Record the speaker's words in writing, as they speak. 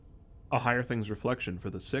A Higher Things Reflection for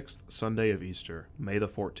the 6th Sunday of Easter, May the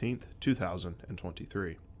 14th,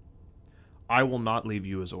 2023. I will not leave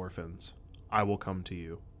you as orphans. I will come to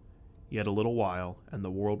you. Yet a little while, and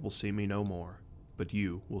the world will see me no more, but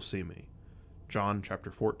you will see me. John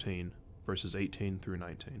chapter 14, verses 18 through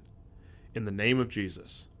 19. In the name of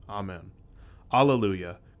Jesus, Amen.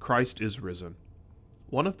 Alleluia, Christ is risen.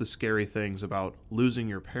 One of the scary things about losing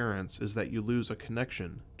your parents is that you lose a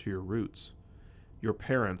connection to your roots. Your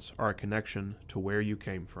parents are a connection to where you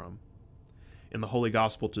came from. In the Holy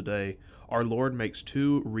Gospel today, our Lord makes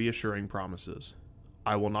two reassuring promises.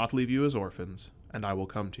 I will not leave you as orphans, and I will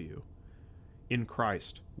come to you. In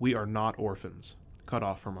Christ, we are not orphans, cut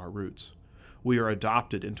off from our roots. We are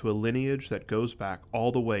adopted into a lineage that goes back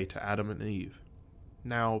all the way to Adam and Eve.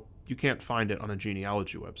 Now, you can't find it on a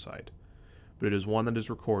genealogy website, but it is one that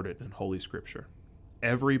is recorded in Holy Scripture.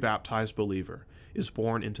 Every baptized believer is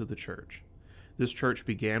born into the church. This church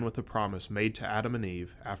began with a promise made to Adam and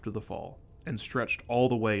Eve after the fall, and stretched all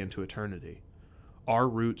the way into eternity. Our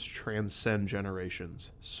roots transcend generations,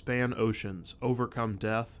 span oceans, overcome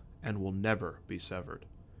death, and will never be severed.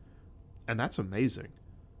 And that's amazing.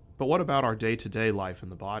 But what about our day-to-day life in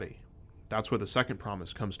the body? That's where the second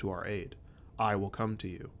promise comes to our aid. I will come to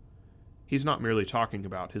you. He's not merely talking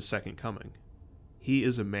about his second coming. He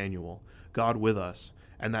is Emmanuel, God with us,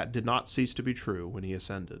 and that did not cease to be true when he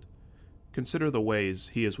ascended. Consider the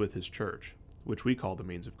ways he is with his church, which we call the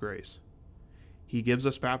means of grace. He gives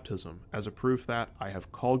us baptism as a proof that I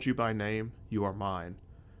have called you by name, you are mine.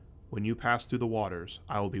 When you pass through the waters,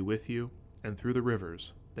 I will be with you, and through the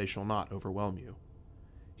rivers, they shall not overwhelm you.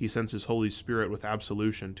 He sends his Holy Spirit with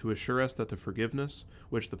absolution to assure us that the forgiveness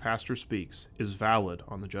which the pastor speaks is valid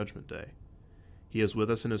on the judgment day. He is with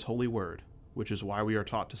us in his holy word, which is why we are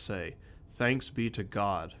taught to say, Thanks be to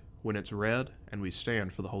God, when it's read and we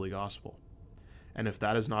stand for the Holy Gospel. And if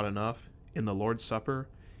that is not enough, in the Lord's Supper,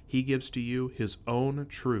 he gives to you his own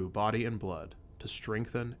true body and blood to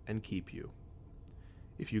strengthen and keep you.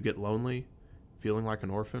 If you get lonely, feeling like an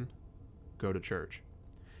orphan, go to church.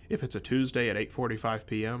 If it's a Tuesday at 8:45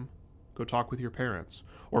 p.m., go talk with your parents,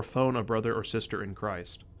 or phone a brother or sister in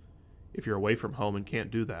Christ. If you're away from home and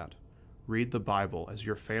can't do that, read the Bible as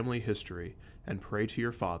your family history and pray to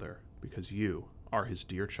your Father, because you are his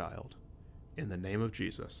dear child. In the name of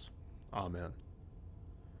Jesus, Amen.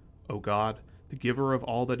 O God, the giver of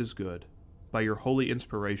all that is good, by your holy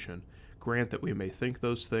inspiration, grant that we may think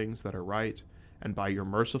those things that are right, and by your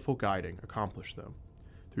merciful guiding accomplish them.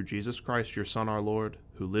 Through Jesus Christ, your Son, our Lord,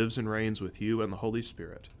 who lives and reigns with you and the Holy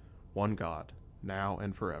Spirit, one God, now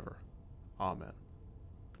and forever. Amen.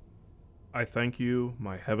 I thank you,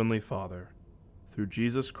 my heavenly Father, through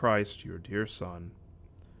Jesus Christ, your dear Son,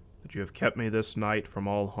 that you have kept me this night from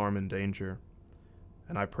all harm and danger,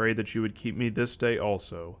 and I pray that you would keep me this day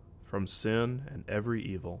also from sin and every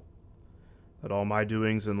evil, that all my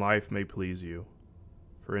doings in life may please you.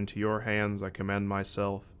 For into your hands I commend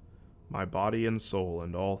myself, my body and soul,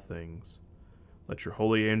 and all things. Let your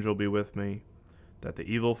holy angel be with me, that the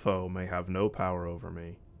evil foe may have no power over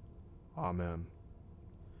me. Amen.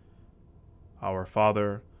 Our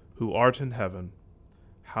Father, who art in heaven,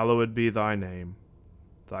 hallowed be thy name.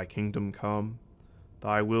 Thy kingdom come,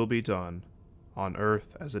 thy will be done, on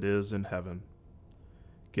earth as it is in heaven.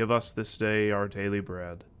 Give us this day our daily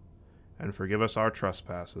bread, and forgive us our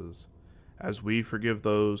trespasses, as we forgive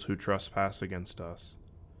those who trespass against us.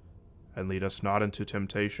 And lead us not into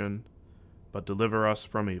temptation, but deliver us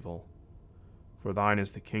from evil. For thine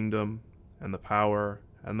is the kingdom, and the power,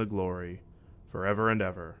 and the glory, forever and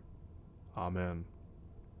ever. Amen.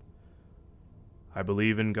 I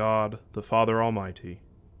believe in God, the Father Almighty,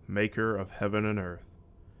 maker of heaven and earth,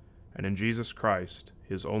 and in Jesus Christ,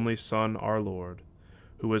 his only Son, our Lord,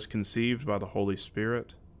 who was conceived by the Holy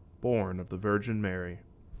Spirit, born of the Virgin Mary,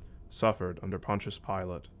 suffered under Pontius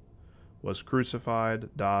Pilate, was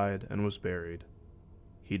crucified, died, and was buried.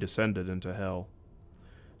 He descended into hell.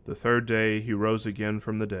 The third day he rose again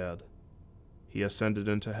from the dead. He ascended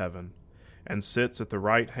into heaven, and sits at the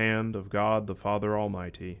right hand of God the Father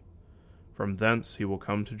Almighty. From thence he will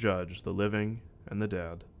come to judge the living and the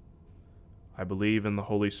dead. I believe in the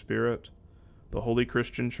Holy Spirit, the holy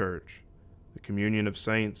Christian Church, the communion of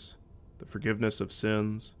saints, the forgiveness of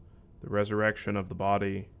sins, the resurrection of the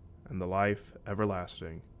body, and the life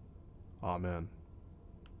everlasting. Amen.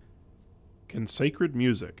 Can sacred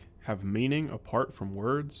music have meaning apart from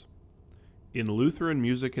words? In Lutheran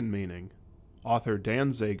Music and Meaning, author Dan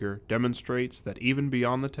Zager demonstrates that even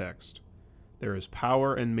beyond the text, there is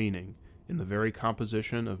power and meaning in the very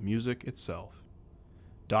composition of music itself.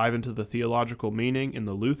 Dive into the theological meaning in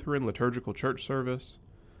the Lutheran liturgical church service,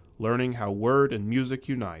 learning how word and music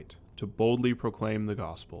unite to boldly proclaim the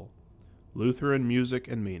gospel. Lutheran Music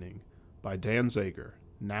and Meaning by Dan Zager,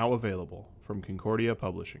 now available from Concordia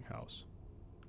Publishing House.